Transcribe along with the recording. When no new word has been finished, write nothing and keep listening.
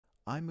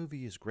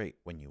iMovie is great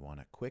when you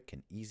want a quick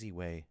and easy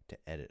way to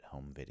edit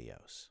home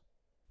videos.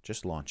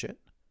 Just launch it,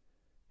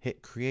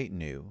 hit Create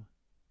New,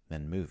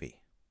 then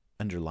Movie.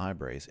 Under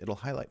Libraries, it'll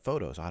highlight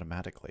photos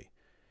automatically.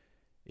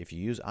 If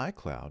you use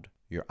iCloud,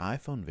 your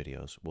iPhone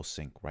videos will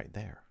sync right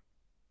there.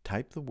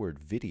 Type the word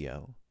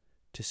video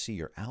to see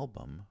your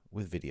album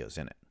with videos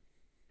in it.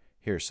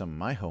 Here are some of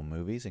my home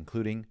movies,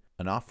 including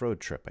an off-road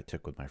trip I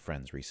took with my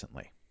friends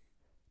recently.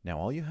 Now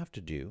all you have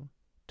to do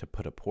to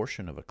put a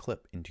portion of a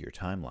clip into your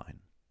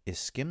timeline is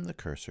skim the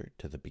cursor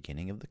to the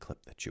beginning of the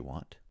clip that you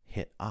want,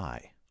 hit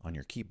I on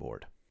your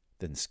keyboard,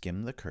 then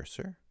skim the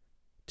cursor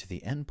to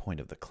the end point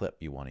of the clip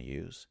you want to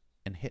use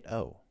and hit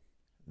O.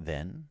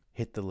 Then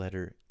hit the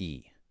letter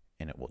E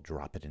and it will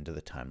drop it into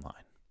the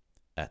timeline.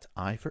 That's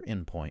I for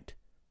in point,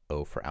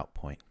 O for out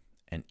point,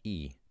 and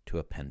E to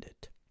append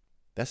it.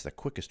 That's the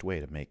quickest way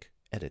to make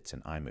edits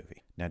in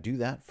iMovie. Now do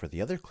that for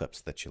the other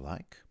clips that you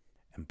like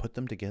and put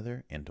them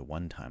together into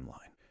one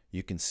timeline.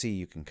 You can see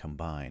you can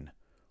combine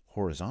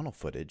horizontal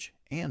footage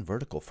and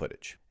vertical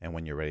footage. And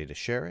when you're ready to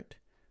share it,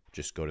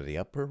 just go to the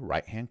upper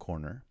right-hand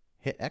corner,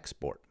 hit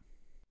export,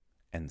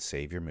 and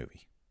save your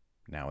movie.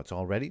 Now it's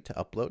all ready to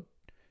upload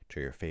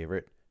to your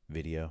favorite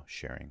video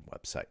sharing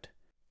website.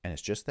 And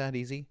it's just that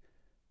easy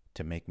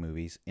to make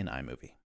movies in iMovie.